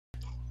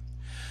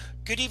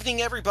Good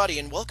evening, everybody,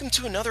 and welcome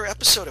to another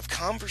episode of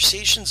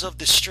Conversations of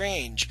the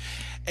Strange.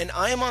 And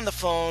I am on the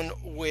phone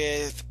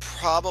with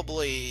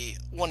probably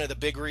one of the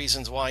big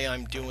reasons why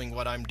I'm doing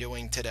what I'm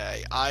doing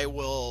today. I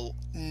will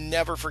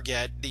never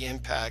forget the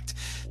impact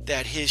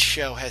that his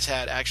show has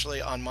had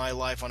actually on my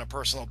life on a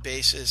personal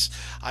basis.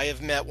 I have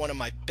met one of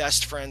my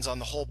best friends on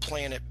the whole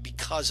planet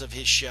because of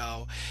his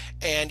show.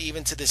 And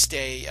even to this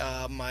day,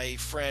 my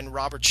friend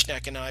Robert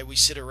Schneck and I, we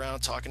sit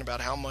around talking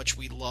about how much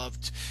we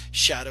loved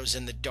Shadows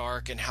in the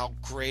Dark and how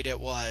great it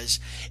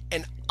was.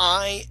 And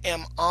I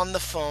am on the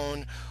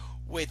phone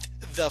with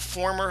the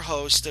former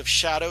host of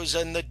Shadows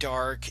in the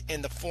Dark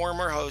and the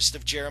former host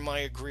of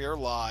Jeremiah Greer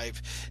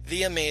Live,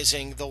 the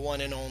amazing, the one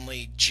and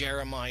only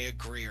Jeremiah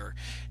Greer.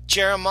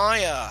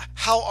 Jeremiah,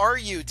 how are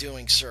you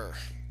doing, sir?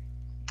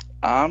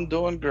 I'm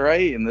doing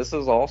great, and this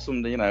is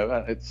awesome.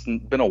 It's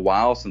been a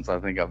while since I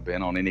think I've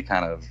been on any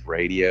kind of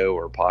radio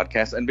or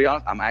podcast. And to be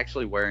honest, I'm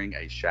actually wearing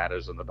a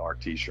Shadows in the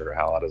Dark T-shirt.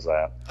 How odd is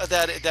that?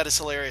 That is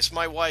hilarious.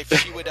 My wife,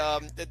 she would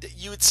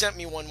you had sent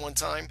me one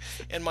time,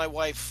 and my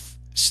wife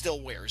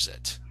still wears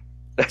it.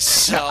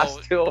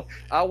 So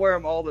I wear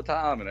them all the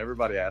time, and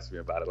everybody asks me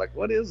about it. Like,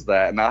 what is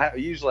that?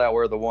 And usually I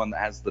wear the one that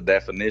has the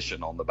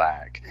definition on the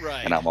back, and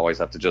right. I'm always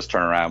have to just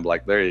turn around and be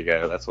like, there you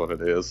go, that's what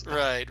it is.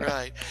 Right.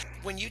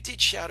 When you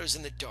did Shadows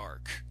in the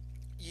Dark,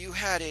 you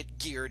had it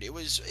geared. It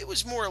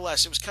was more or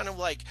less. It was kind of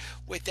like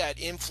with that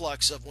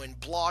influx of when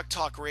Blog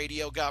Talk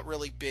Radio got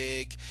really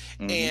big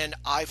Hmm. and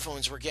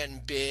iPhones were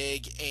getting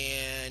big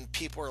and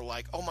people were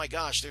like, "Oh my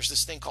gosh, there's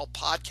this thing called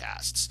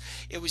podcasts."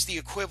 It was the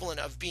equivalent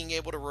of being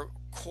able to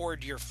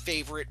record your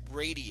favorite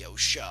radio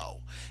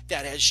show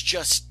that was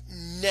just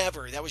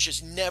never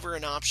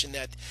an option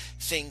that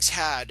things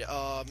had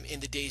in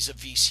the days of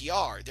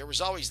VCR. There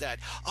was always that,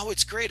 oh,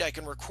 it's great, I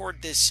can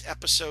record this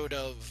episode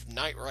of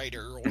Knight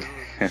Rider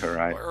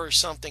Right. or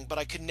something, but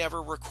I could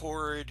never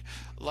record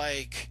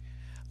like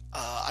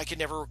I could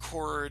never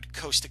record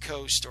Coast to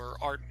Coast or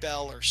Art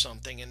Bell or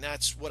something, and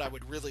that's what I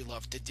would really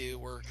love to do,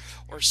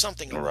 or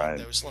something along Right.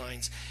 those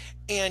lines.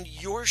 And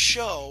your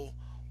show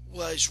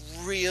was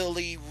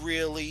really,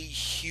 really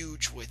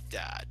huge with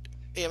that.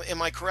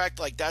 Am I correct?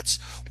 Like that's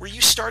were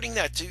you starting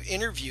that to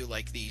interview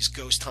like these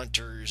ghost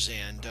hunters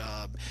and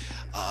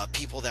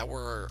people that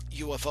were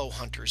UFO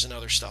hunters and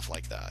other stuff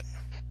like that?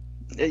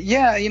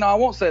 Yeah, I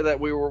won't say that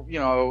we were,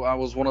 I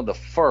was one of the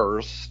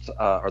first,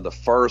 or the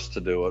first to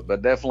do it,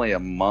 but definitely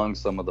among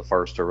some of the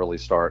first to really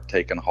start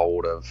taking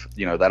hold of,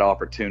 that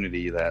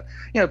opportunity that,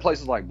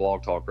 places like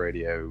Blog Talk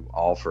Radio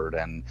offered.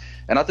 And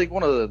I think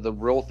one of the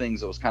real things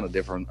that was kind of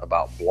different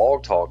about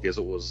Blog Talk is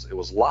it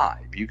was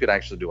live. You could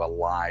actually do a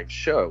live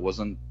show.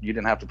 You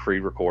didn't have to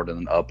pre-record it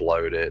and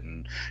upload it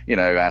and,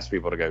 ask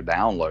people to go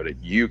download it.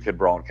 You could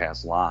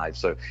broadcast live.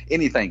 So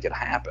anything could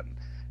happen.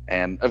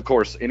 And of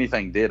course,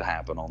 anything did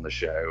happen on the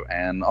show.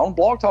 And on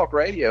Blog Talk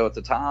Radio at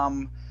the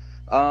time,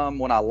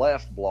 when I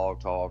left Blog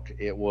Talk,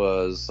 it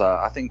was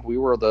I think we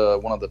were the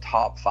one of the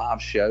top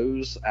five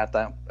shows at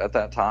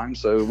that time.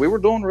 So we were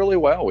doing really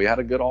well. We had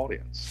a good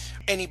audience.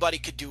 Anybody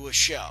could do a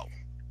show,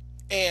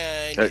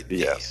 and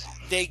Yes.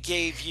 they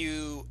gave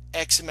you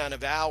X amount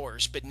of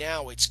hours, but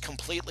now it's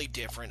completely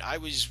different. I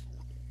was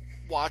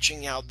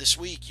watching how this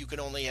week you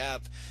can only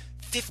have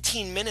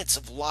 15 minutes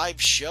of live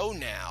show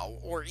now,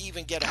 or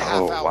even get a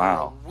half Oh hour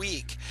wow. a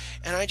week.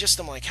 And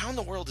I'm like, how in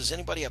the world does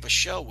anybody have a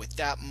show with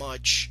that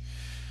much?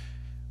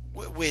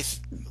 With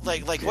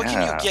like what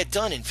can you Yeah. get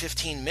done in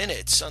 15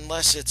 minutes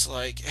unless it's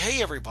like, hey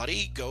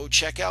everybody, go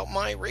check out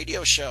my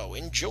radio show,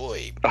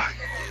 enjoy.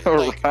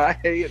 Like,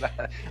 Right.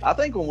 I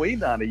think when we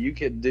done it, you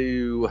could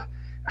do,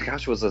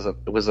 gosh, was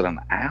it an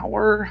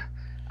hour?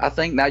 I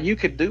think now you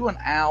could do an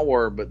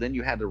hour, but then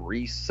you had to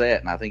reset,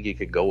 and I think you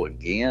could go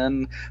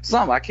again.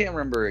 I can't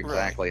remember right.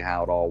 exactly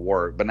how it all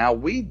worked, but now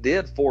we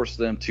did force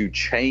them to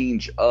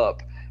change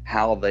up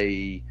how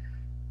they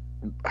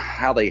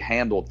how they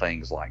handled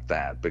things like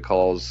that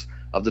because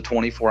of the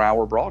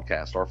 24-hour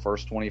broadcast. Our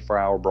first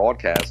 24-hour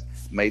broadcast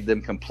made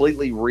them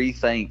completely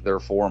rethink their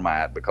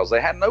format because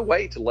they had no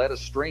way to let us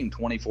stream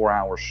 24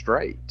 hours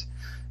straight.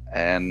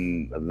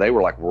 And they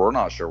were like, we're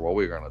not sure what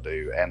we're going to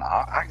do. And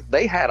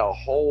they had a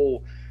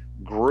whole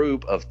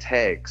group of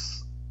techs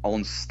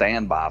on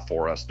standby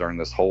for us during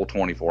this whole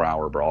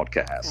 24-hour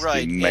broadcast to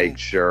Right. make And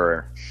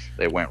sure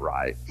they went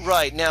right.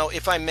 right now,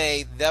 if I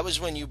may, that was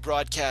when you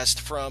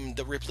broadcast from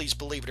the Ripley's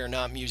Believe It or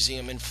Not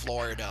Museum in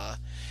Florida.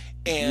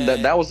 That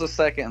And was the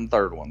second and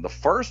third one. The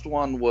first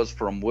one was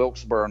from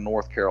Wilkesboro,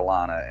 North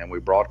Carolina, and we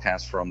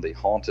broadcast from the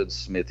haunted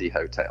Smithy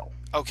Hotel.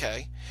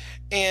 okay.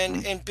 And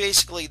Mhm. and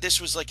basically this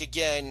was like,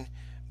 again,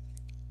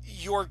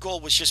 your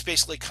goal was just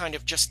basically kind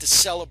of just to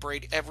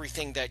celebrate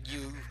everything that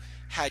you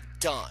had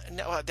done.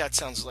 Now that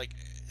sounds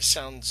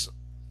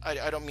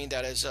I don't mean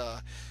that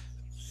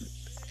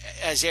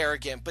as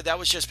arrogant, but that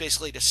was just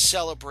basically to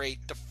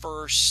celebrate the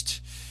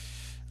first.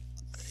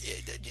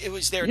 It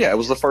was there to, Yeah, it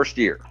was the first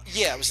year.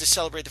 yeah, it was to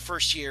celebrate the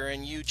first year,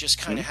 and you just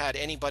kind of Mhm. had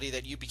anybody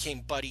that you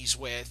became buddies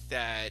with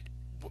that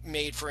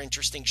made for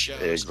interesting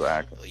shows.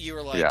 Exactly. You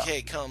were like, Yeah.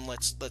 hey, come,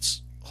 let's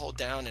hold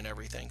down and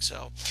everything.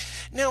 So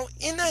now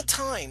in that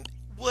time,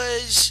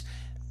 was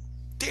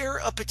there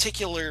a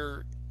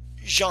particular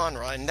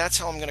genre, and that's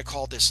how I'm going to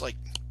call this, like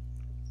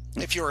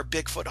if you're a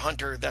Bigfoot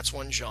hunter, that's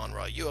one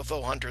genre,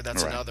 UFO hunter,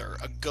 that's Right. another,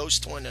 a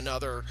ghost one,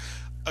 another,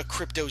 a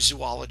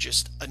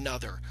cryptozoologist,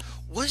 another.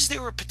 Was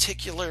there a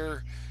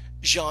particular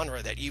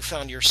genre that you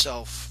found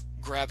yourself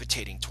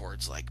gravitating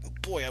towards? Like,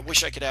 boy, I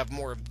wish I could have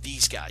more of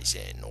these guys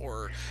in,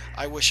 or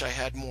I wish I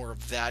had more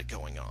of that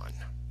going on.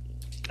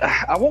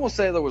 I won't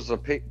say there was a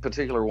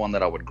particular one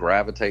that I would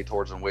gravitate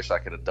towards and wish I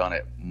could have done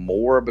it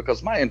more,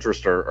 because my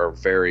interests are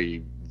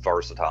very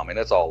versatile. I mean,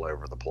 it's all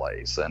over the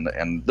place,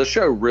 and the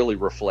show really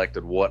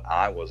reflected what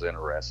I was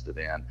interested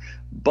in.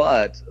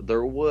 But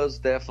there was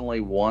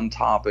definitely one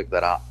topic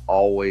that I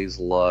always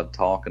loved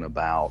talking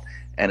about,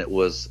 and it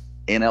was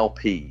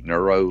NLP,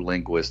 neuro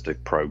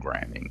linguistic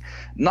programming.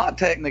 Not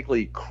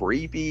technically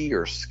creepy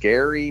or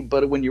scary,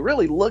 but when you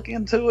really look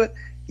into it,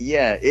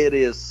 yeah, it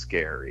is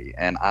scary.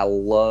 And I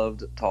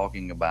loved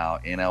talking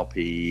about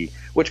NLP,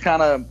 which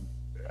kind of,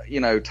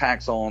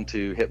 tacks on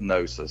to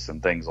hypnosis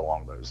and things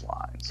along those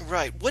lines.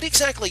 Right. What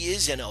exactly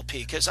is NLP?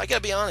 Because I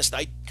gotta be honest,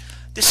 I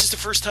this is the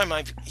first time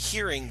I'm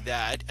hearing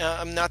that.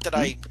 I'm not that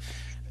I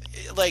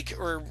like,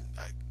 or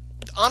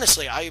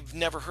honestly, I've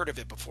never heard of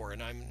it before,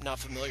 and I'm not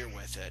familiar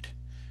with it.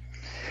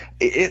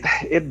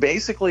 It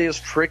basically is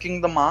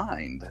tricking the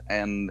mind,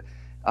 and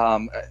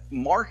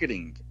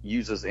marketing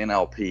uses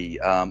NLP.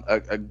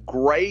 A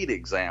great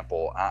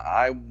example,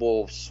 I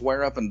will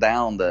swear up and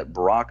down that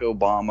Barack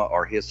Obama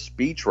or his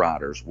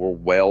speechwriters were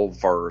well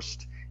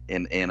versed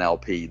in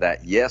NLP.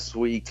 That yes,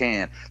 we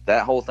can.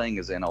 That whole thing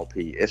is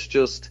NLP. It's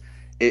just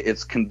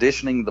it's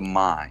conditioning the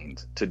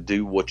mind to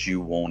do what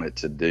you want it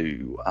to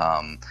do.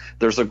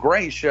 There's a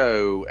great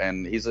show,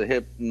 and he's a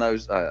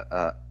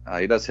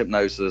he does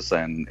hypnosis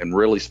and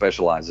really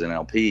specializes in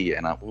NLP.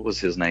 And what was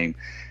his name?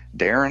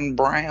 Darren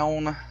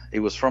Brown. He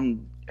was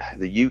from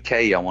the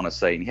UK, I want to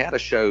say, and he had a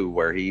show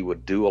where he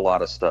would do a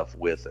lot of stuff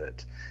with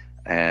it,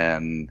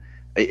 and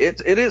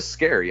it is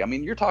scary. I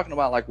mean, you're talking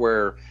about like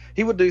where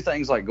he would do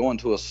things like go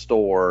into a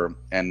store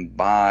and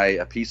buy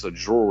a piece of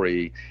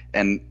jewelry,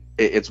 and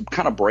it's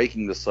kind of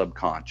breaking the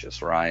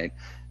subconscious, right?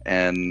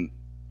 And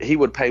he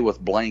would pay with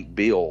blank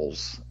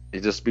bills.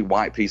 It'd just be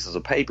white pieces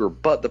of paper,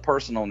 but the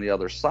person on the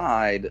other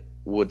side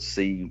would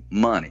see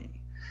money.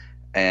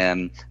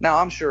 And now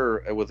I'm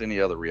sure with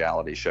any other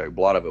reality show, a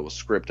lot of it was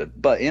scripted,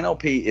 but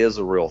NLP is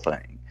a real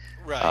thing.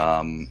 Right.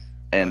 Um,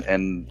 and Right.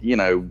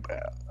 and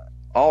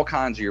all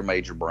kinds of your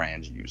major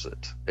brands use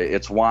it.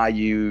 It's why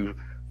you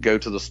go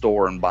to the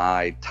store and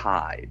buy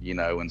Tide,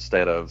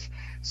 instead of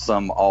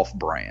some off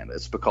brand.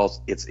 It's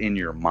because it's in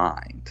your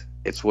mind.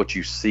 It's what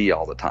you see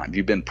all the time.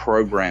 You've been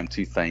programmed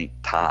to think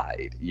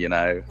Tide.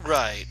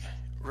 Right.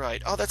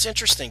 Right. Oh, that's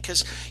interesting.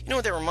 Because you know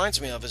what that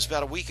reminds me of is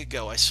about a week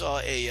ago I saw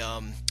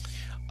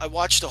I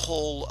watched a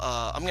whole.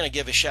 I'm going to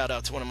give a shout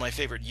out to one of my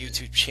favorite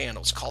YouTube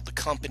channels called The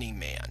Company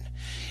Man.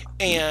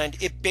 And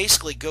it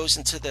basically goes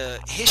into the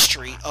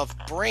history of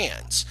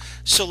brands.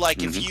 So,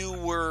 like, if Hmm. you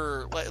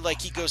were,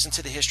 like, he goes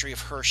into the history of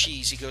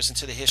Hershey's, he goes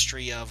into the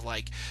history of,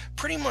 like,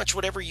 pretty much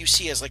whatever you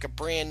see as, like, a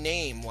brand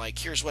name. Like,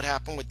 here's what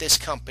happened with this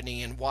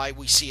company and why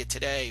we see it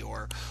today,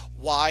 or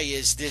why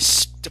is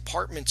this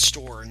department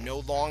store no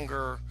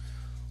longer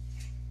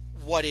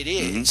what it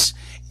Hmm. is,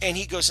 and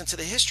he goes into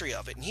the history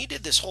of it. And he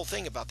did this whole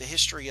thing about the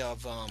history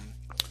of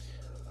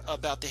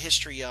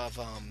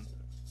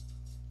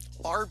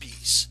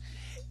Arby's,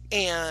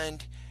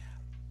 and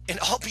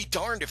I'll be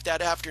darned if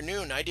that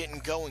afternoon I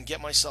didn't go and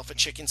get myself a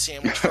chicken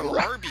sandwich from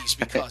Arby's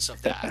because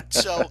of that.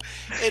 So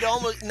it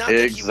almost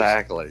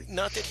Exactly.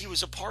 not that he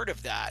was a part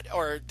of that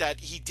or that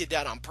he did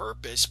that on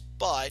purpose,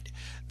 but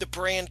the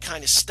brand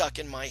kind of stuck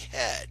in my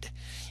head.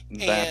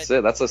 And That's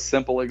it. That's a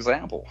simple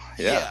example.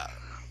 Yeah. yeah,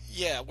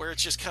 yeah, where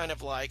it's just kind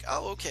of like,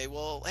 oh, okay,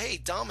 well, hey,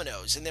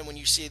 Domino's, and then when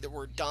you see the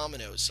word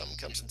Domino's, something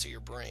comes into your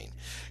brain.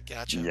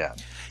 Gotcha. Yeah.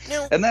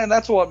 Now, And then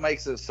that's what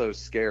makes it so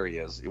scary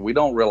is we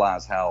don't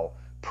realize how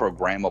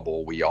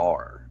programmable we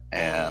are.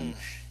 mm,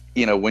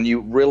 And when you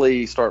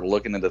really start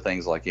looking into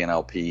things like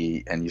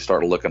NLP and you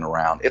start looking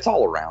around, it's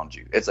all around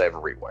you. It's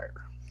everywhere.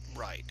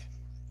 right,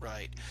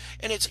 right,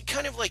 and it's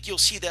kind of like you'll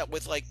see that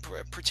with like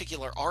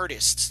particular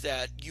artists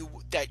that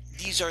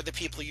these are the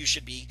people you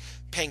should be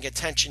paying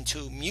attention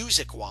to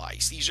music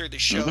wise. These are the Hmm.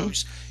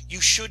 shows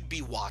you should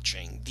be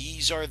watching.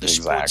 These are the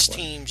sports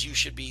Exactly. teams you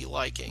should be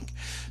liking.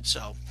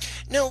 So,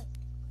 now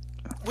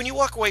when you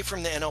walk away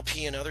from the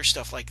NLP and other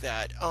stuff like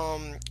that,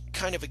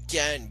 kind of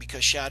again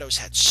because Shadows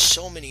had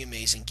so many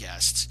amazing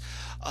guests,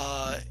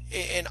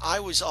 and I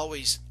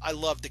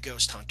loved the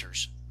Ghost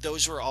Hunters.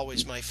 Those were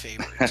always my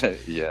favorites.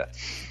 Yeah.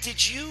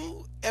 Did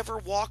you ever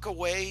walk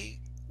away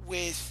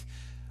with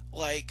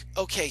like,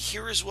 okay,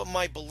 here is what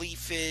my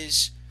belief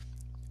is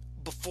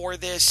before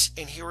this,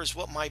 and here is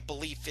what my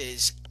belief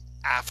is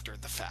after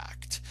the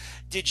fact.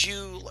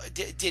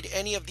 Did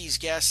any of these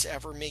guests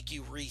ever make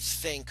you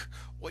rethink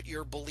what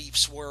your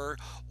beliefs were,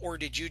 or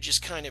did you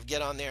just kind of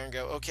get on there and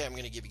go, okay, I'm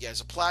going to give you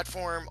guys a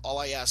platform. All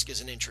I ask is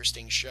an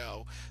interesting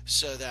show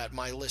so that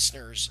my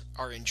listeners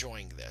are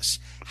enjoying this.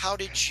 How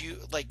did you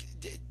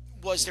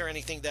was there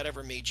anything that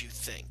ever made you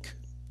think?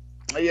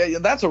 Yeah,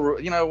 that's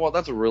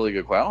that's a really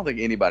good question. I don't think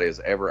anybody has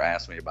ever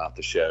asked me about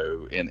the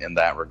show in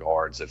that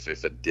regards, if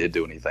it did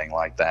do anything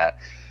like that.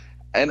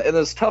 And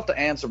it's tough to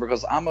answer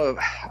because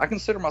I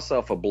consider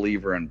myself a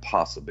believer in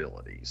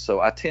possibility. So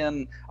I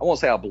won't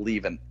say I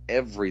believe in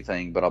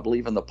everything, but I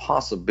believe in the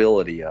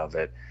possibility of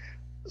it.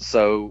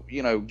 So,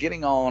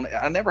 getting on,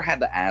 I never had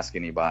to ask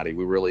anybody. I'm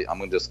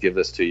going to just give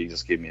this to you,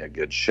 just give me a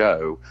good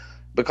show,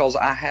 because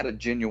I had a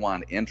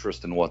genuine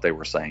interest in what they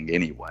were saying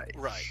anyway.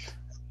 Right.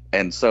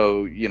 And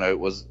so,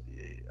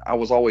 I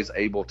was always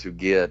able to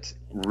get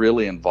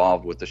really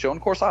involved with the show. And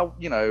of course,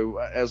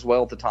 as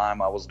well at the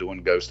time, I was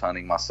doing ghost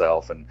hunting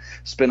myself and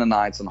spending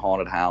nights in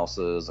haunted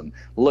houses and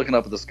looking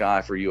up at the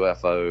sky for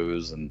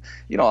UFOs and,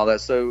 all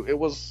that. So it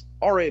was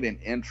already an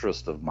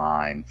interest of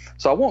mine.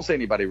 So I won't say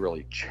anybody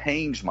really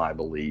changed my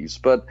beliefs,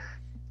 but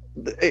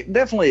it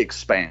definitely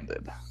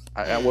expanded.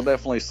 I will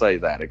definitely say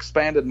that.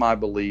 Expanded my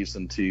beliefs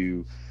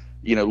into,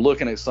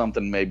 looking at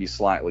something maybe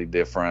slightly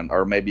different,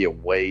 or maybe a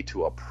way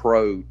to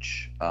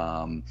approach,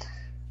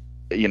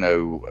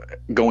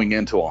 going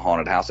into a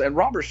haunted house. And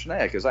Robert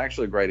Schneck is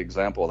actually a great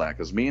example of that,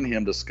 because me and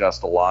him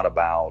discussed a lot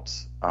about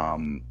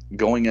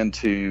going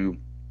into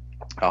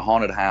a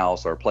haunted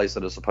house or a place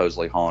that is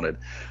supposedly haunted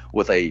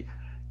with a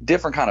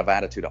different kind of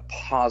attitude, a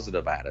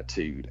positive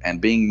attitude,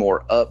 and being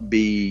more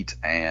upbeat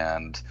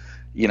and,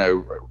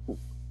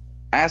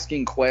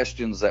 asking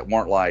questions that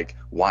weren't like,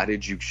 why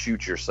did you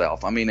shoot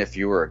yourself? I mean, if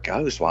you were a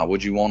ghost, why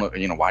would you want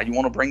to, why do you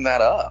want to bring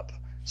that up?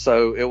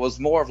 So it was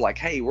more of like,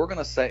 hey, we're going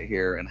to sit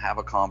here and have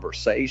a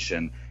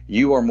conversation.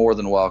 You are more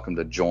than welcome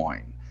to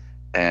join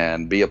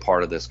and be a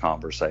part of this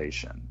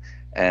conversation.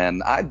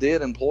 And I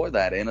did employ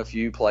that in a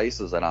few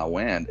places that I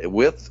went,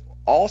 with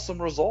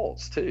awesome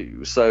results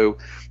too. So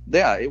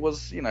yeah, it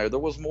was, there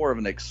was more of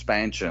an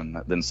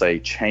expansion than, say,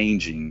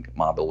 changing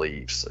my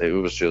beliefs. It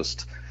was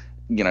just,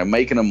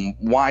 making them,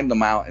 widen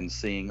them out and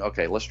seeing,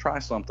 okay, let's try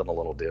something a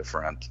little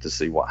different to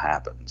see what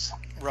happens.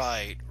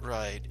 Right,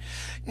 right.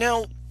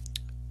 Now,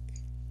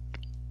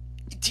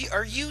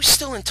 are you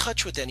still in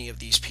touch with any of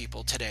these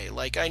people today?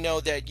 Like, I know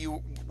that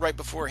you, right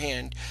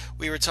beforehand,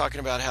 we were talking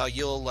about how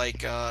you'll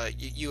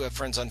you have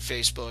friends on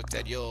Facebook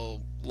that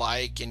you'll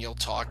like and you'll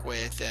talk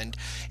with, and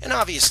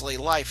obviously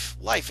life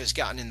has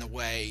gotten in the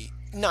way,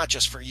 not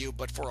just for you,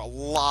 but for a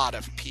lot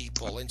of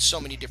people in so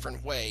many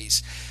different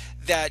ways,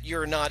 that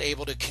you're not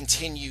able to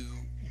continue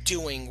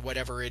doing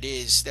whatever it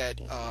is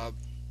that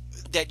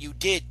that you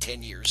did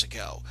 10 years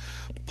ago.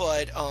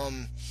 But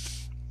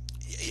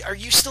are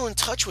you still in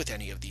touch with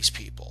any of these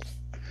people?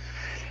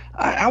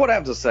 I would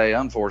have to say,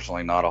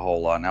 unfortunately, not a whole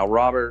lot. Now,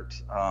 Robert,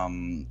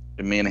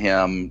 me and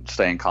him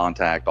stay in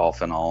contact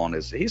off and on.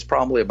 He's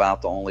probably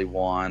about the only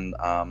one.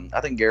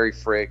 I think Gary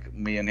Frick,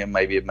 me and him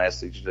maybe have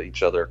messaged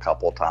each other a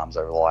couple of times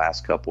over the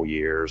last couple of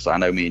years. I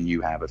know me and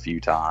you have a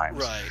few times.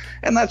 Right.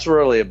 And that's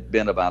really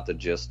been about the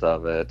gist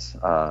of it.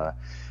 But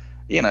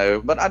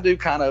I do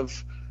kind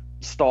of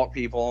stalk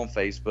people on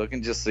Facebook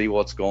and just see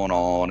what's going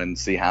on and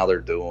see how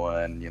they're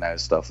doing,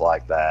 stuff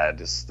like that.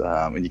 Just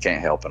and you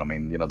can't help it. I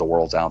mean, the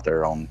world's out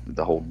there on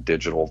the whole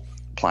digital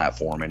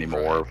platform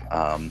anymore.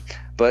 Right.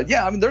 But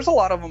yeah, I mean, there's a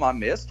lot of them I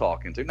miss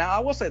talking to. Now, I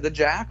will say the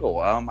Jackal.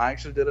 I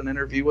actually did an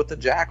interview with the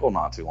Jackal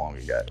not too long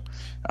ago,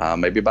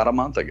 maybe about a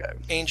month ago.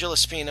 Angel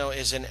Espino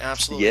is an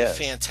absolutely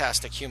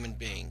fantastic human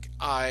being.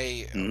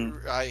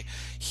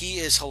 He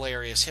is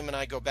hilarious. Him and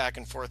I go back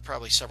and forth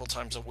probably several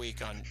times a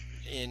week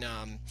in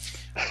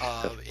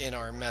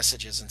our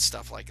messages and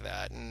stuff like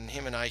that. And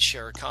him and I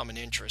share a common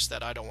interest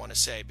that I don't want to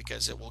say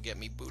because it will get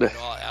me booted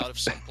out of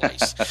some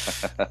place.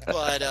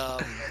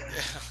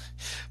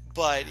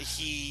 But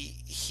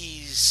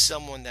he's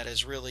someone that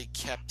has really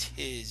kept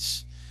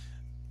he's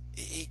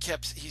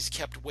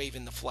kept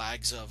waving the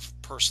flags of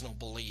personal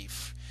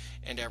belief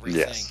and everything.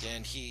 Yes.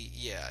 And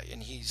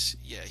he's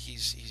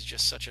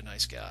just such a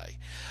nice guy.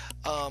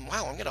 Wow,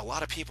 I'm getting a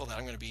lot of people that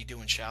I'm going to be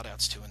doing shout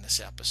outs to in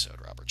this episode.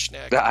 Robert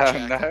Schneck.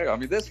 I know. I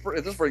mean, this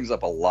brings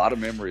up a lot of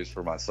memories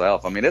for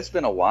myself. I mean, it's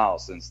been a while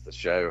since the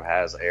show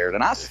has aired,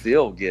 and I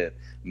still get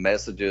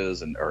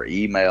messages or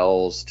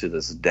emails to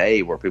this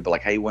day where people are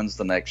like, hey, when's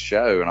the next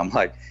show? And I'm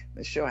like,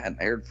 this show hadn't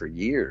aired for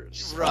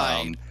years.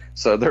 Right.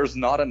 So there's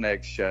not a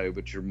next show,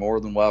 but you're more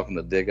than welcome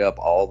to dig up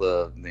all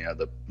the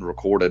the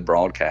recorded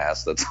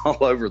broadcast that's all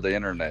over the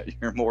internet.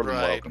 You're more than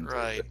welcome to.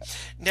 Right.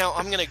 Now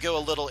I'm going to go a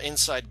little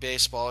inside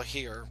baseball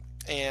here,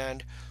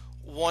 and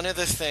one of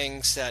the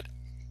things that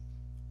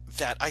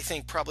I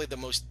think probably the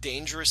most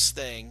dangerous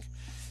thing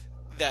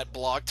that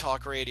Blog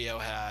Talk Radio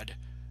had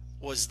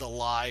was the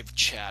live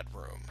chat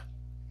room.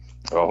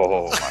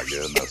 Oh my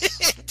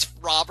goodness. It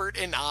Robert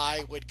and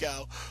I would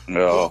go, who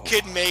Oh,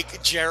 could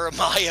make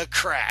Jeremiah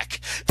crack?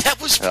 That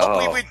was what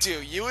we oh, would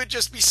do. You would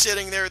just be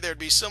sitting there. There'd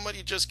be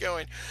somebody just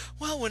going,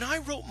 well, when I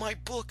wrote my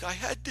book, I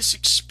had this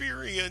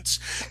experience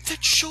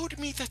that showed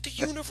me that the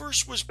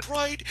universe was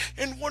bright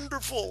and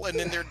wonderful. And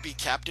then there'd be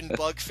Captain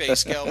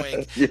Bugface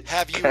going, yeah,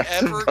 have you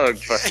Captain ever,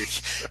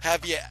 Bugface.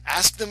 have you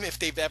asked them if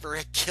they've ever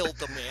killed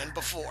the man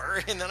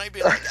before? And then I'd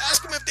be like,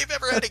 ask them if they've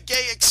ever had a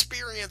gay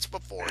experience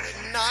before.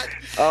 And not,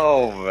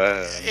 Oh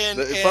man, and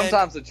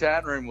sometimes the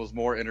chat room was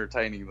more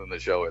entertaining than the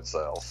show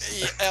itself.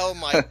 oh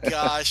my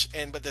gosh.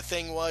 And but the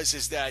thing was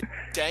is that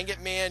dang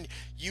it man,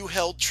 you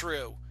held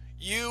true.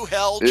 You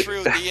held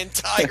true the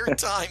entire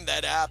time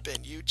that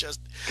happened. You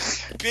just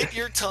bit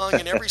your tongue,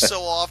 and every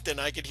so often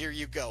I could hear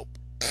you go,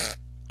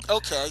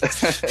 okay.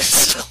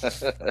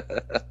 So,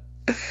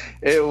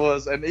 It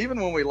was, and even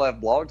when we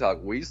left Blog Talk,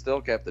 we still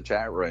kept the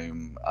chat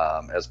room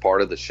as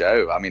part of the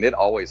show. I mean, it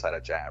always had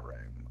a chat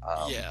room.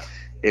 yeah.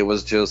 It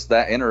was just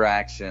that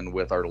interaction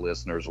with our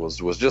listeners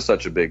was just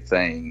such a big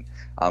thing.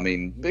 I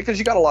mean, because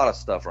you got a lot of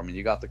stuff. I mean,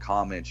 you got the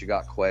comments, you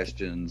got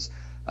questions.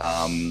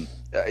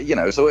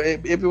 So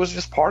it was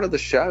just part of the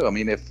show. I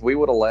mean, if we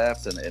would have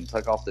left and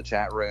took off the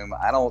chat room,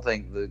 I don't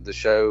think the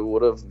show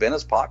would have been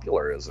as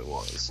popular as it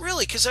was.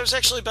 Really, because I was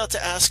actually about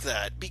to ask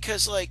that.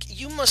 Because, like,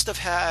 you must have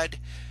had,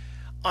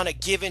 on a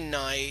given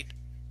night,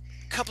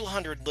 a couple of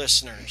hundred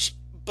listeners.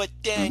 But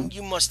then Hmm.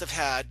 you must have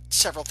had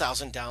several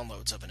thousand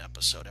downloads of an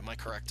episode. Am I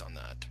correct on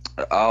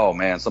that? Oh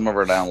man, some of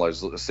our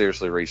downloads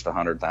seriously reached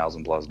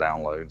 100,000 plus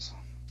downloads.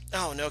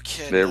 Oh, no It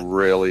kidding.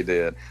 really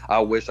did. I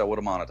wish I would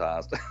have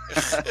monetized.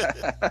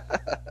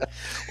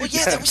 Well,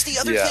 yeah, that was the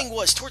other Yeah. thing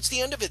was towards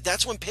the end of it,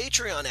 that's when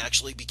Patreon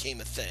actually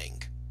became a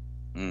thing.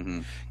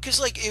 Hmm. Because,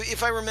 like,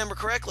 if I remember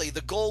correctly,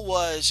 the goal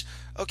was,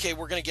 okay,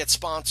 we're going to get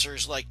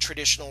sponsors like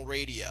traditional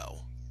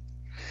radio.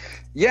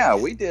 Yeah,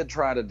 Yeah. we did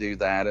try to do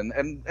that,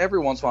 and every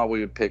once in a while we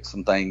would pick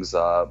some things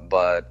up.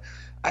 But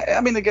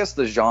I mean, I guess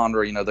the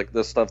genre,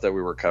 the stuff that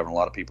we were covering, a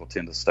lot of people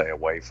tend to stay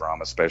away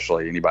from,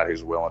 especially anybody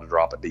who's willing to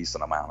drop a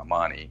decent amount of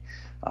money.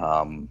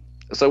 Um,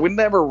 so we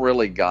never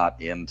really got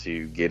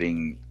into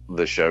getting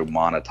the show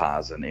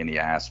monetized in any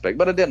aspect,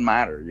 but it didn't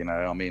matter.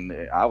 I mean,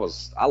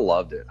 I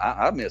loved it.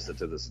 I miss it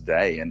to this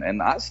day,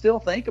 and I still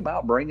think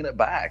about bringing it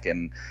back.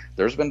 And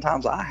there's been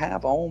times I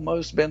have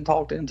almost been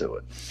talked into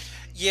it.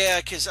 Yeah,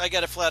 because I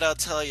got to flat out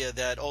tell you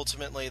that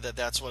ultimately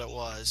that's what it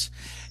was.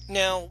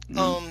 Now,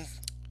 Mm-hmm.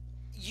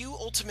 you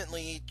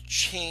ultimately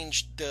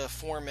changed the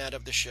format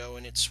of the show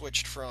and it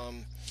switched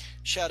from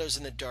Shadows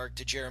in the Dark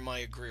to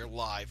Jeremiah Greer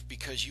Live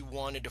because you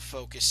wanted to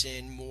focus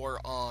in more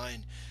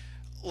on,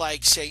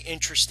 like, say,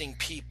 interesting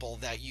people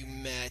that you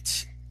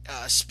met,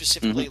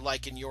 specifically Mm-hmm.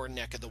 like in your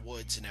neck of the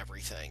woods and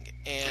everything.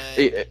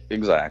 And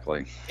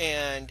Exactly.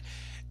 and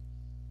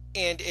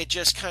and it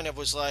just kind of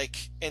was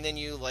like, and then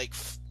you like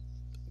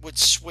would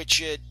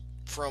switch it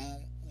from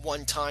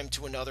one time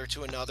to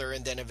another,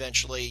 and then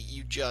eventually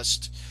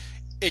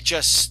it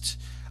just,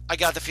 I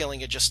got the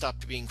feeling it just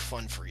stopped being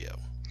fun for you.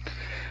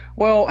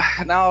 Well,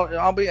 now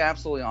I'll be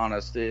absolutely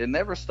honest. It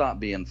never stopped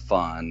being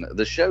fun.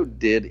 The show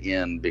did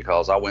end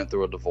because I went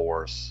through a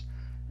divorce,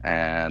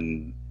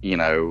 and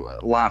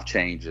life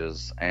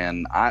changes,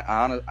 and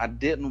I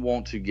didn't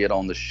want to get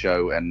on the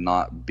show and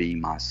not be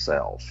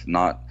myself,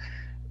 not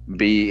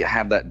be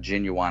have that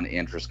genuine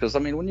interest. Because I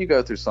mean, when you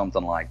go through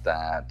something like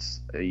that,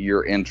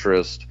 your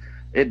interest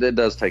it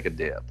does take a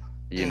dip.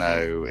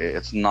 Hmm.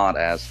 It's not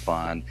as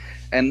fun.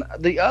 And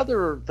the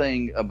other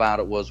thing about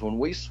it was when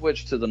we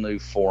switched to the new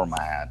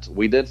format,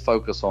 we did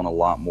focus on a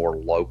lot more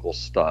local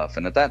stuff.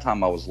 And at that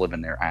time, I was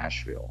living near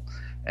Asheville,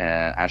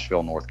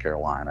 North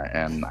Carolina,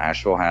 and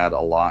Asheville had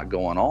a lot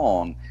going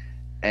on,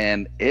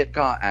 and it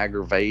got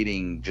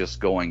aggravating just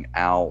going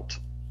out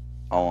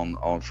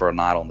on for a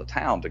night on the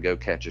town to go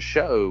catch a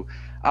show.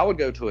 I would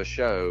go to a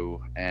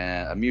show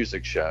and a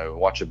music show,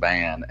 watch a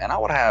band, and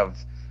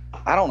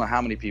I don't know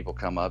how many people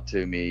come up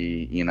to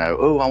me,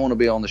 oh, I want to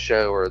be on the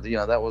show, or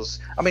that was,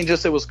 I mean,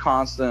 just it was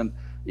constant,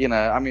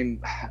 I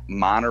mean,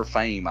 minor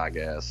fame, I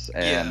guess,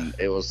 Yeah. and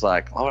it was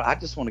like, oh, I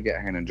just want to get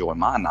here and enjoy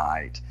my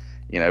night,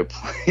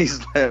 please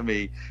let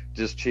me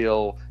just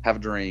chill, have a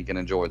drink, and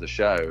enjoy the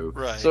show. So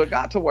Right. it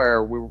got to where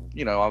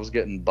I was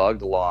getting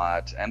bugged a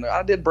lot, and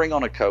I did bring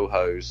on a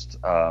co-host,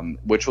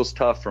 which was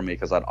tough for me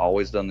because I'd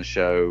always done the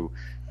show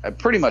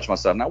pretty much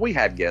myself. Now we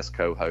had guest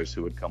co-hosts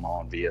who would come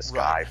on via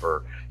Right. Skype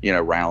or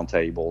round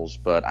tables,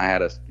 but I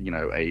had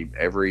a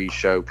every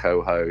show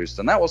co-host,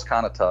 and that was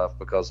kind of tough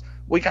because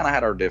we kind of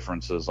had our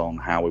differences on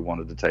how we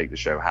wanted to take the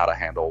show, how to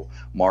handle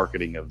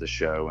marketing of the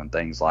show, and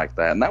things like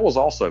that. And that was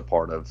also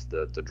part of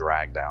the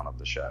drag down of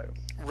the show.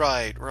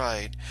 Right.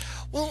 Right.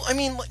 Well, I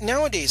mean,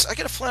 nowadays I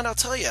gotta flat out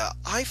tell you,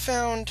 I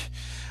found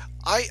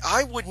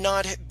I would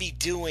not be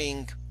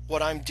doing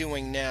what I'm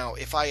doing now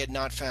if I had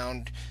not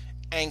found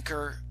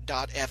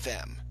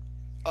Anchor.fm,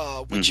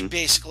 which Hmm.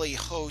 basically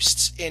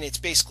hosts, and it's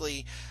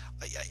basically,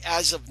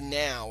 as of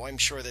now, I'm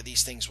sure that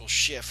these things will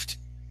shift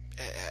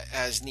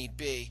as need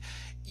be.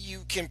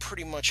 You can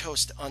pretty much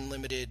host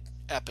unlimited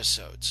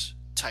episodes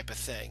type of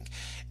thing.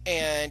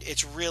 And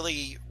it's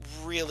really,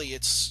 really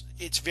it's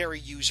very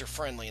user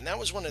friendly, and that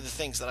was one of the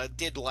things that I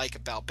did like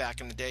about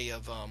back in the day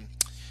of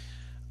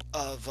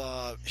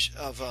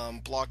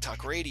Blog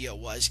Talk Radio.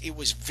 Was it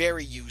was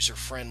very user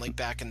friendly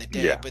back in the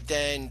day, Yeah. but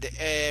then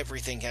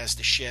everything has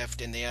to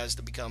shift and it has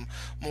to become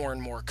more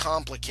and more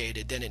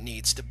complicated than it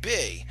needs to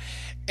be.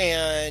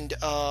 And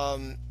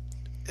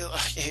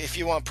if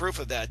you want proof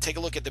of that, take a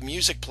look at the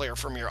music player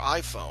from your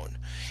iPhone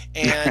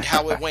and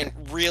how it went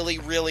really,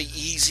 really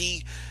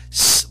easy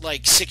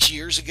like 6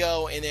 years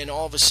ago, and then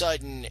all of a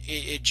sudden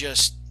it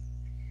just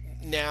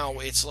now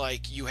it's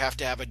like you have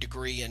to have a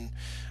degree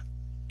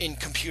in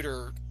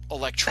computer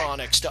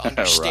electronics to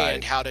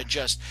understand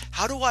Right.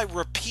 how do I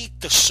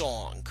repeat the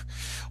song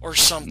or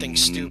something Hmm.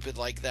 stupid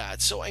like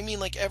that. So I mean,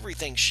 like,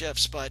 everything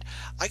shifts, but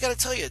I got to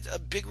tell you, a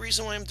big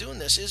reason why I'm doing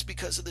this is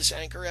because of this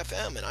Anchor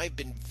FM, and I've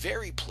been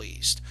very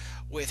pleased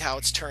with how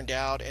it's turned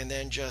out. And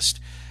then just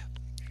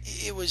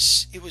it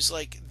was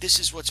like, this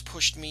is what's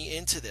pushed me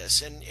into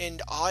this,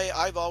 and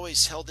I've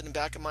always held it in the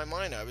back of my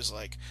mind. I was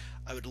like,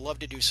 I would love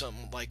to do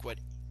something like what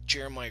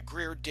Jeremiah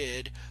Greer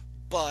did,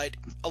 but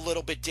a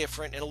little bit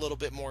different and a little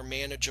bit more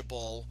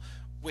manageable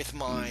with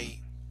Hmm. my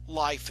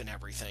life and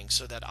everything,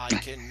 so that I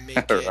can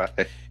make it,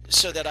 Right.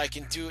 so that I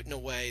can do it in a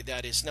way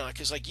that is not,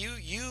 because like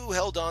you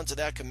held on to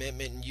that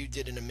commitment and you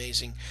did an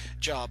amazing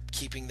job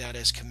keeping that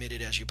as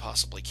committed as you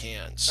possibly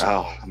can.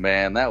 Oh So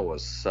man, that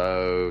was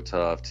so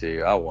tough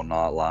too. I will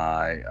not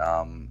lie.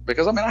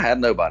 Because I mean, I had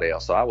nobody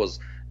else, so I was,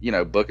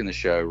 booking the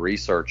show,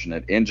 researching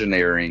it,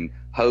 engineering,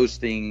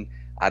 hosting.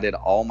 I did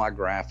all my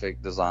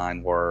graphic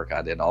design work.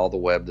 I did all the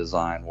web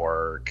design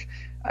work.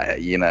 I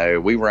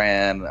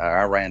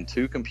ran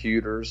two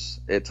computers.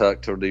 It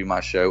took to do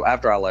my show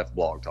after I left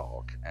Blog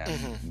Talk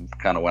mhm. and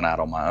kind of went out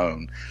on my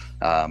own.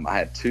 I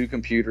had two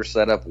computers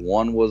set up.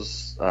 One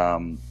was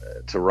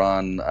to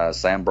run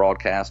Sam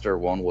Broadcaster.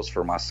 One was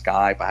for my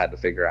Skype. I had to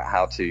figure out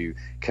how to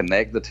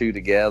connect the two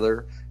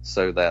together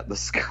so that the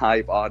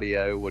Skype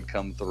audio would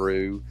come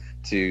through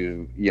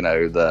to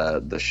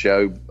the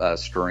show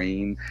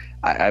stream.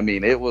 I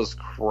mean, it was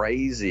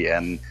crazy.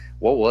 And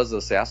what was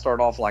this? I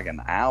started off like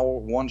an hour,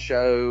 one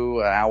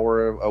show, an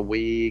hour a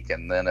week,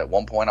 and then at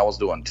one point I was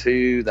doing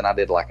two. Then I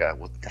did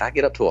did I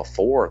get up to a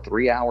 4 or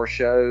 3 hour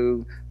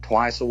show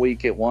twice a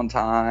week at one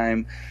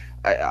time?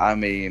 I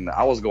mean,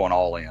 I was going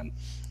all in.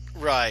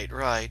 Right,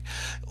 right.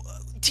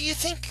 Do you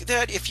think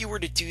that if you were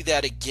to do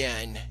that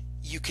again,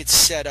 you could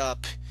set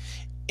up,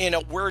 in a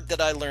word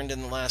that I learned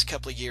in the last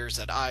couple of years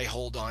that I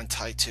hold on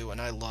tight to and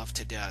I love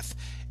to death,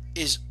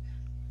 is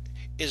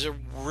is a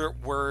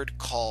word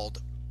called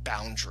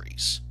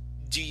boundaries.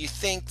 Do you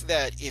think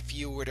that if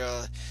you were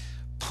to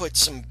put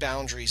some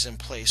boundaries in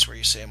place where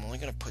you say, I'm only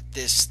going to put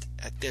this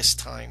at this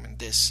time and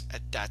this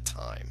at that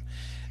time,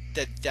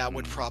 that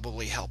would Mm.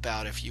 probably help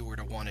out if you were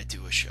to want to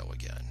do a show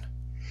again?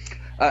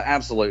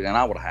 Absolutely, and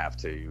I would have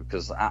to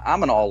because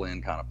I'm an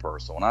all-in kind of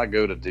person. When I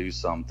go to do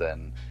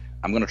something,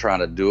 I'm going to try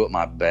to do it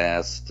my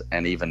best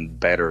and even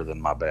better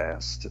than my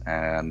best.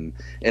 And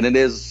it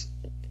is,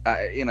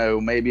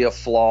 maybe a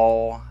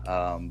flaw,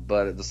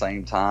 but at the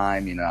same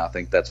time, I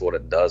think that's what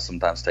it does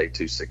sometimes take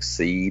to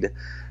succeed.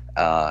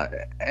 Uh,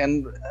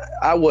 and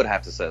I would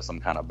have to set some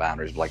kind of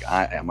boundaries. Like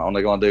I am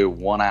only going to do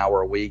 1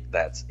 hour a week.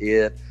 That's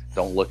it.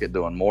 Don't look at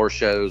doing more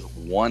shows.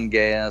 One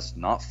guest,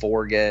 not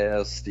four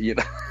guests. I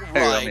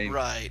Right, mean,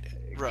 right,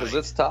 because right.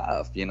 it's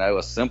tough.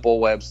 A simple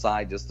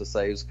website just to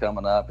say who's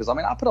coming up. Because I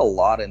mean, I put a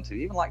lot into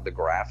even like the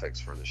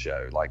graphics for the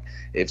show. Like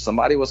if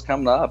somebody was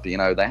coming up, they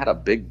had a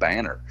big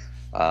banner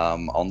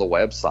on the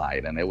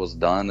website, and it was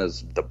done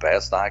as the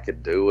best I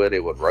could do it.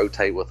 It would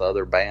rotate with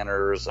other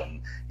banners,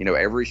 and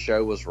every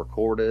show was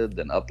recorded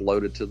then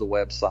uploaded to the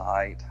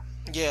website.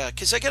 Yeah,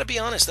 because I got to be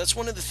honest, that's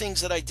one of the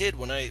things that I did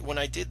when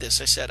I did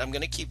this. I said I'm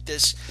going to keep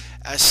this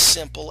as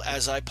simple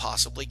as I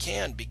possibly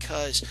can,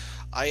 because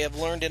I have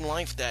learned in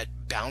life that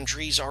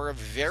boundaries are a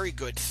very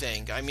good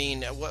thing. I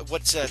mean,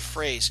 what's that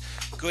phrase?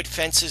 Good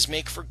fences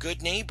make for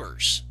good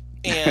neighbors.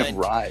 And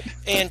Right.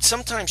 and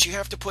sometimes you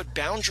have to put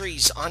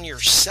boundaries on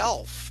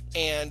yourself.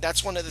 And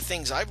that's one of the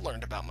things I've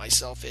learned about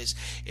myself is,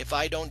 if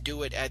I don't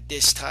do it at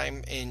this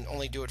time and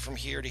only do it from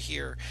here to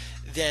here,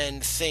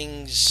 then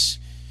things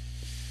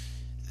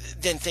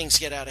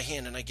get out of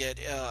hand, and I get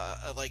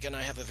and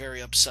I have a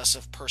very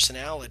obsessive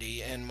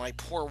personality. And my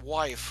poor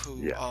wife,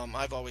 who Yeah.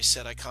 I've always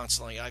said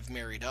I've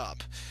married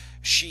up,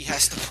 she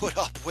has to put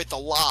up with a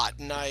lot,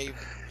 and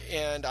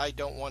I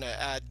don't want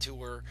to add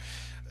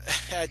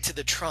to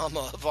the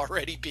trauma of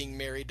already being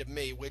married to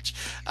me, which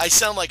I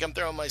sound like I'm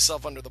throwing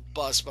myself under the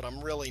bus, but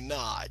I'm really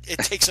not. It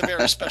takes a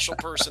very special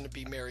person to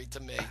be married to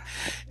me,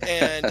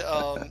 and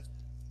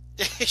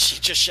she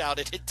just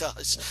shouted, "It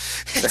does."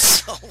 And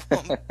so,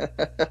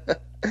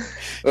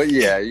 Well,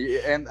 yeah,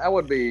 and that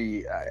would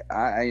be,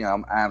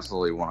 I'm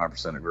absolutely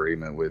 100%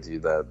 agreement with you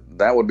that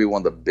that would be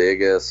one of the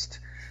biggest.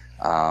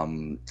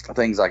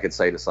 Things I could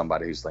say to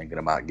somebody who's thinking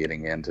about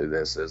getting into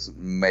this is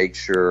make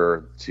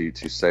sure to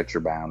set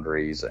your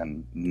boundaries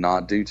and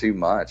not do too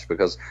much,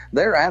 because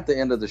they're at the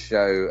end of the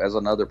show as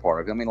another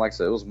part of it. I mean, like I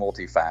said, it was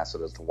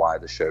multifaceted as to why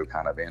the show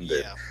kind of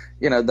ended.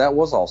 Yeah. That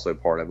was also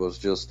part of it. It was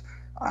just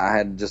I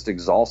had just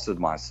exhausted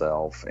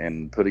myself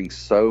in putting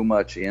so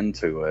much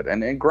into it.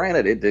 And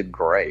granted, it did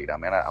great. I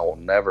mean, I will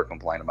never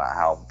complain about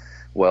how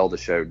well the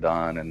show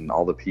done and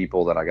all the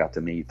people that I got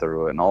to meet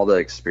through it and all the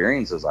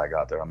experiences I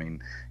got there. I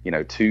mean,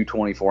 two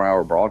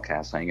 24-hour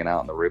broadcasts hanging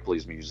out in the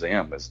Ripley's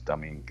Museum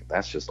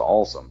that's just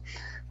awesome.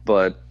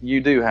 But you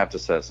do have to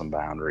set some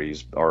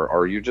boundaries,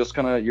 or you're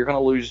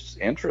gonna lose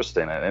interest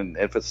in it. And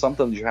if it's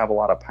something that you have a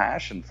lot of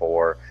passion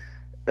for,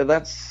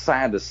 that's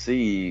sad to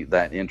see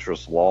that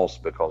interest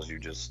lost because you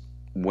just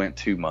went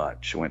too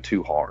much, went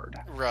too hard.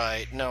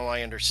 Right. No,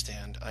 I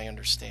understand. I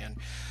understand.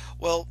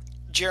 Well,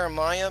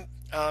 Jeremiah,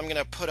 I'm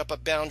gonna put up a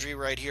boundary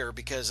right here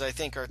because I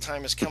think our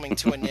time is coming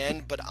to an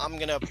end. But I'm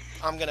gonna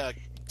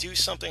do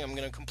something. I'm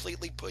gonna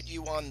completely put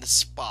you on the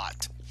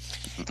spot.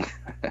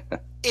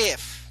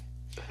 If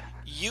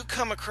you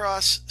come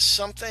across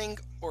something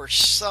or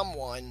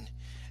someone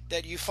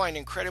that you find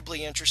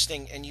incredibly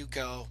interesting and you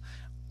go,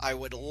 I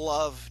would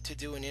love to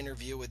do an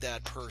interview with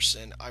that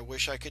person. I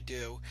wish I could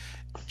do.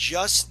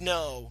 Just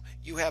know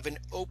you have an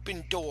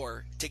open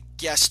door to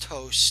guest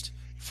host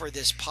for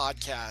this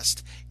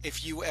podcast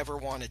if you ever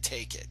want to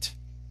take it.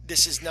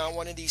 This is not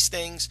one of these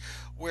things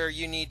where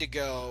you need to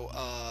go,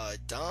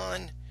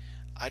 Don,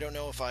 I don't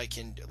know if I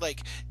can,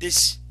 like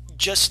this.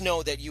 Just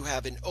know that you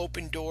have an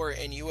open door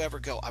and you ever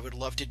go, I would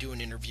love to do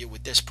an interview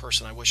with this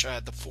person. I wish I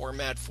had the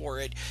format for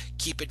it.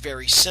 Keep it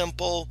very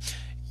simple.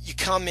 You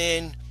come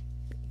in,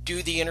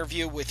 do the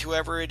interview with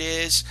whoever it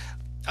is.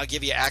 I'll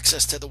give you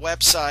access to the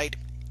website,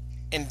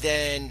 and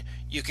then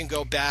you can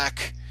go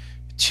back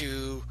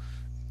to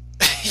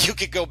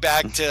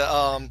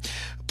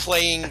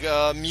playing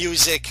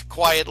music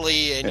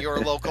quietly in your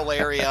local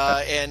area,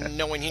 and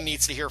no one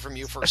needs to hear from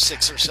you for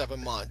 6 or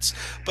 7 months.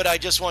 But I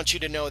just want you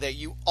to know that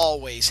you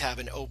always have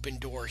an open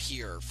door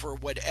here for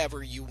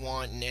whatever you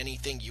want and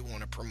anything you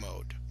want to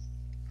promote.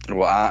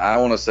 Well, I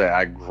want to say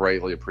I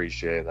greatly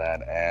appreciate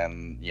that.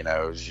 And,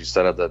 as you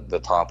said at the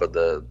top of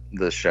the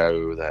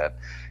show that,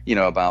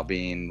 about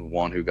being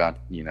one who got,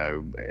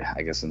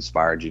 I guess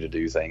inspired you to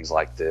do things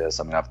like this.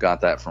 I mean, I've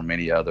got that from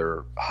many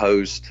other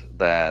hosts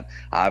that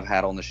I've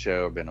had on the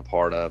show, been a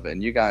part of,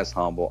 and you guys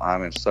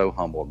I'm so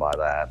humbled by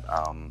that.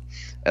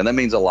 And that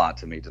means a lot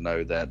to me to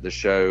know that the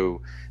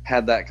show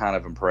had that kind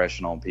of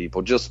impression on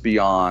people, just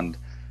beyond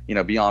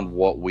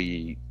what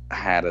we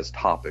had as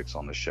topics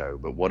on the show,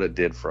 but what it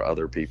did for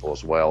other people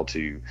as well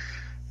to,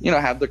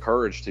 have the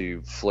courage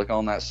to flick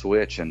on that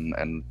switch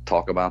and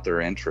talk about their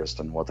interest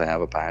and what they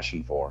have a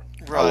passion for.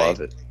 Right. I love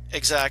it.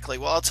 Exactly.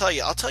 Well, I'll tell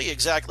you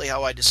exactly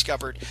how I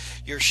discovered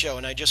your show,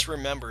 and I just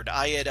remembered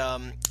I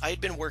had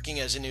been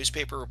working as a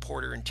newspaper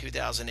reporter in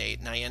 2008,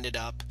 and I ended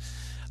up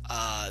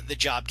the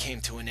job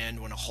came to an end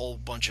when a whole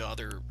bunch of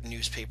other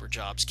newspaper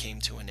jobs came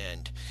to an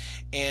end.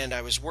 And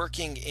I was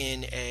working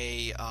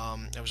I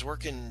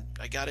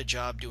got a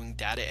job doing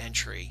data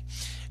entry,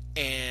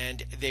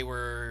 and it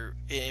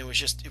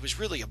was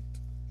really you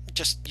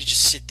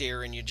just sit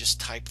there and you just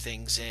type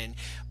things in.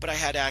 But I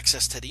had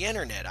access to the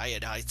internet. I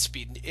had high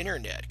speed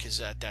internet because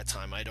at that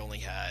time I'd only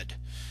had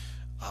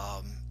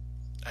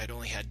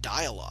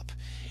dial up,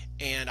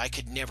 and I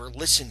could never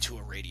listen to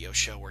a radio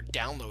show or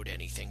download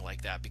anything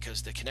like that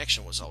because the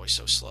connection was always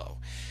so slow.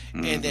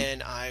 Mm-hmm. And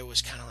then I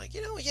was kind of like,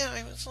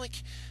 I was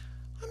like,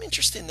 I'm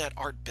interested in that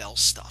Art Bell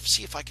stuff.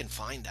 See if I can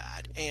find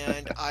that.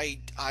 And I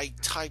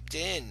typed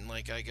in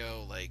like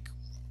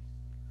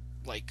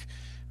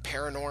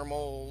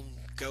paranormal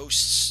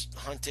ghosts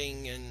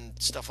hunting and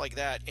stuff like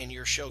that, and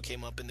your show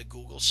came up in the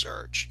Google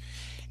search.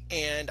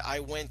 And I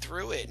went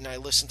through it and I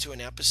listened to an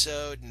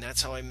episode, and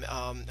that's how and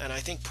I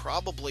think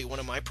probably one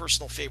of my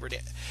personal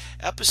favorite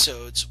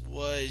episodes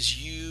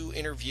was you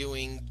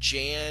interviewing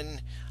I'm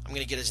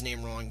going to get his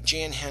name wrong,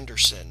 Jan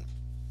Henderson,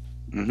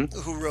 mm-hmm.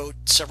 who wrote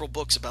several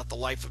books about the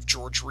life of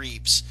George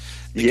Reeves,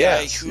 the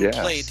guy who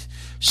played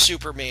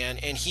Superman,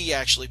 and he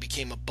actually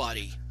became a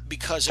buddy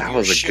because of your show. That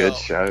was a good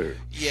show.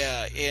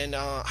 Yeah, and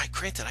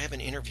granted, I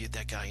haven't interviewed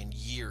that guy in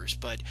years,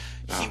 but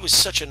he was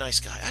such a nice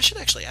guy. I should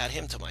actually add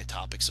him to my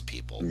topics of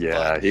people.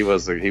 Yeah, he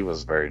was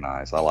very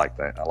nice. I like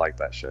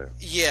that show.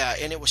 Yeah,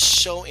 and it was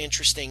so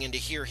interesting, and to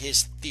hear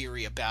his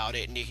theory about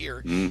it, and to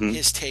hear mm-hmm.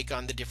 his take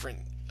on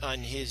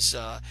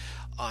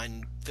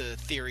on the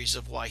theories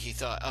of why he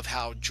thought of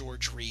how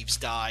George Reeves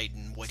died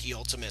and what he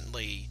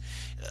ultimately.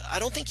 I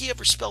don't think he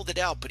ever spelled it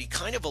out, but he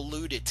kind of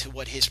alluded to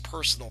what his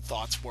personal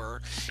thoughts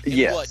were and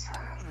yes.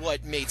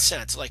 what made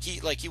sense. Like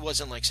he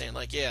wasn't like saying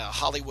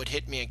Hollywood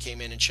hitman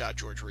came in and shot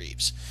George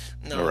Reeves.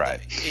 No, right.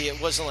 It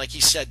wasn't like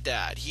he said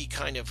that. He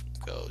kind of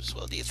goes,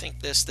 well, do you think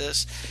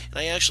this? And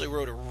I actually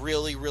wrote a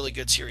really, really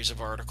good series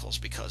of articles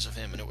because of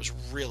him, and it was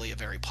really a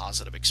very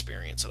positive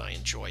experience, and I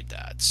enjoyed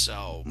that.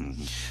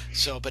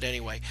 Mhm. But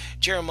anyway,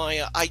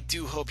 Jeremiah, I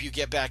do hope you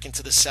get back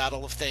into the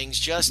saddle of things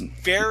just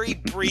very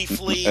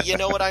briefly. You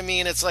know what I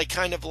mean? It's like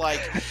kind of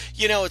like,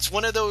 it's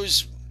one of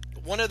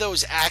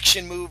those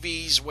action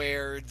movies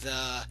where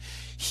the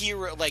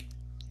hero, like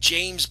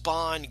James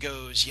Bond,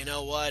 goes, you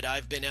know what,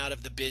 I've been out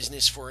of the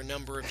business for a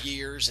number of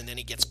years, and then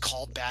he gets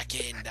called back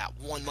in that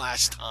one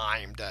last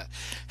time to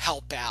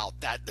help out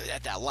that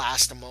at that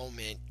last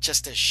moment,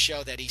 just to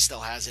show that he still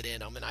has it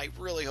in him. And I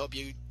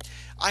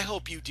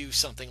hope you do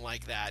something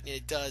like that. And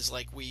it does,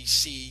 like, we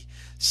see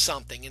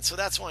something. And so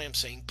that's why I'm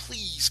saying,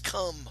 please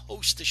come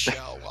host a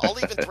show. I'll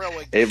even throw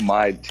a It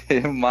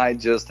might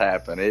just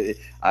happen.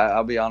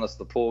 I'll be honest,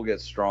 the pull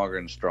gets stronger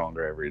and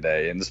stronger every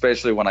day, and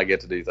especially when I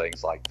get to do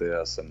things like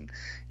this, and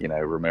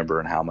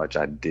remembering how much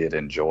I did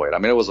enjoy it. I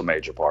mean, it was a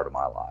major part of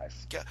my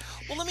life. Yeah.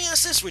 Well, let me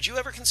ask this. Would you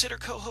ever consider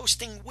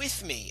co-hosting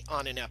with me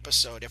on an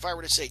episode? If I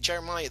were to say,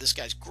 Jeremiah, this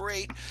guy's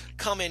great,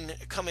 come and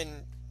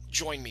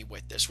join me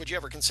with this. Would you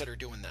ever consider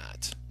doing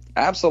that?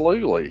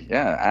 Absolutely.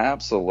 Yeah,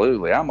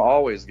 absolutely. I'm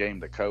always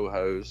game to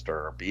co-host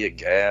or be a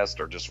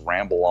guest or just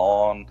ramble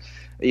on,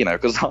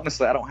 because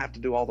honestly, I don't have to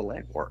do all the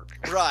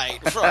legwork. Right,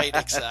 right,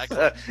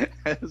 exactly.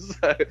 so,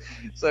 so,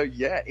 so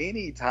yeah,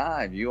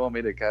 anytime you want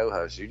me to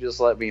co-host, you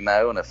just let me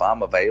know, and if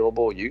I'm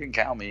available, you can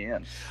count me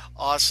in.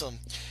 Awesome.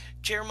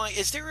 Jeremiah,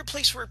 is there a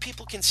place where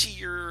people can see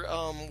your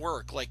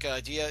work? Like,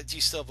 do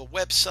you still have a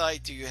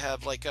website? Do you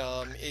have like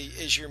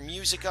is your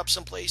music up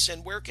someplace?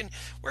 And where can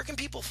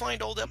people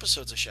find old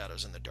episodes of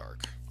Shadows in the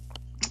Dark?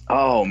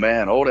 Oh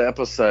man, old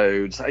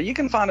episodes. You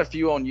can find a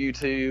few on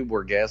YouTube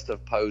where guests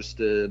have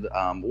posted.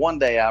 One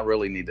day I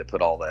really need to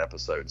put all the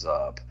episodes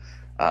up.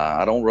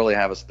 I don't really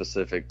have a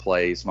specific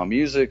place. My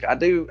music, I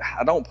do.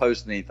 I don't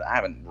post anything. I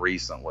haven't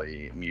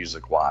recently,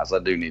 music wise. I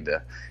do need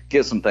to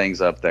get some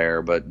things up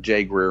there. But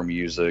Jay Greer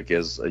Music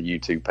is a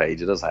YouTube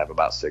page. It does have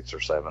about 6 or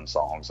 7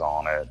 songs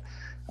on it.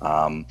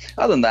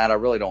 Other than that, I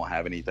really don't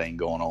have anything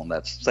going on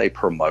that's, say,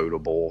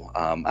 promotable.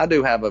 I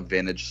do have a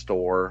vintage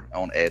store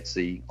on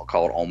Etsy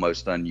called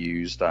Almost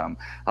Unused.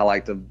 I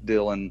like to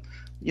deal in,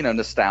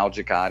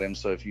 nostalgic items.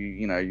 So if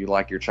you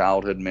like your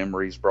childhood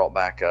memories brought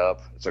back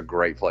up, it's a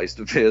great place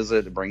to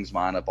visit. It brings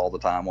mine up all the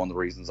time. One of the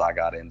reasons I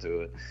got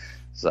into it.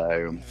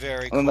 So,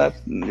 Very and cool. that,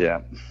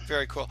 yeah,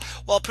 Very cool.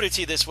 Well, I'll put it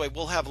to you this way: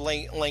 we'll have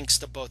links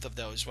to both of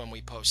those when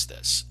we post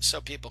this, so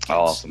people can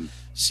awesome.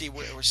 see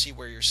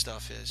where your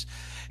stuff is.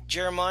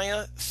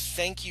 Jeremiah,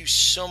 thank you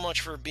so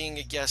much for being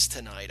a guest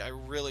tonight. I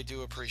really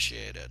do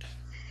appreciate it.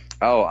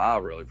 Oh, I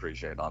really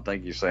appreciate it, Don.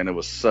 Thank you, Shane. It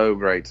was so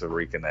great to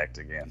reconnect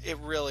again. It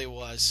really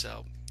was.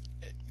 So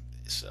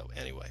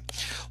anyway,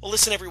 well,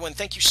 listen, everyone.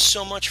 Thank you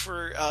so much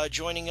for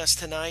joining us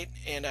tonight,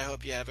 and I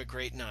hope you have a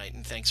great night.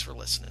 And thanks for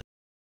listening.